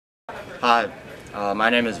Hi, my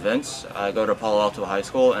name is Vince. I go to Palo Alto High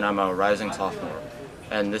School and I'm a rising sophomore.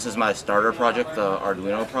 And this is my starter project, the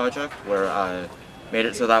Arduino project, where I made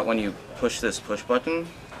it so that when you push this push button,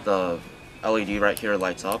 the LED right here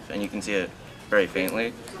lights up and you can see it very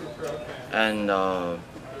faintly. And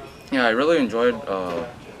yeah, I really enjoyed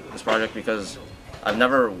this project because I've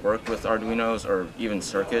never worked with Arduinos or even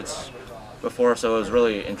circuits before, so it was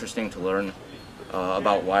really interesting to learn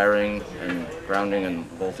about wiring and grounding and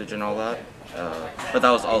voltage and all that. But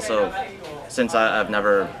that was also, since I've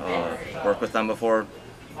never worked with them before,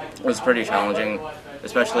 it was pretty challenging,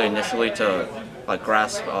 especially initially to like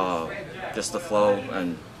grasp just the flow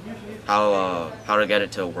and how to get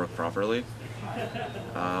it to work properly.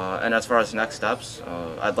 And as far as next steps,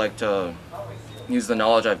 I'd like to use the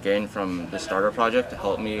knowledge I've gained from the starter project to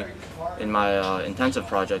help me in my intensive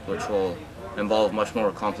project, which will involve much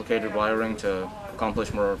more complicated wiring to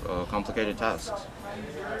accomplish more complicated tasks.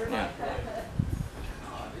 Yeah.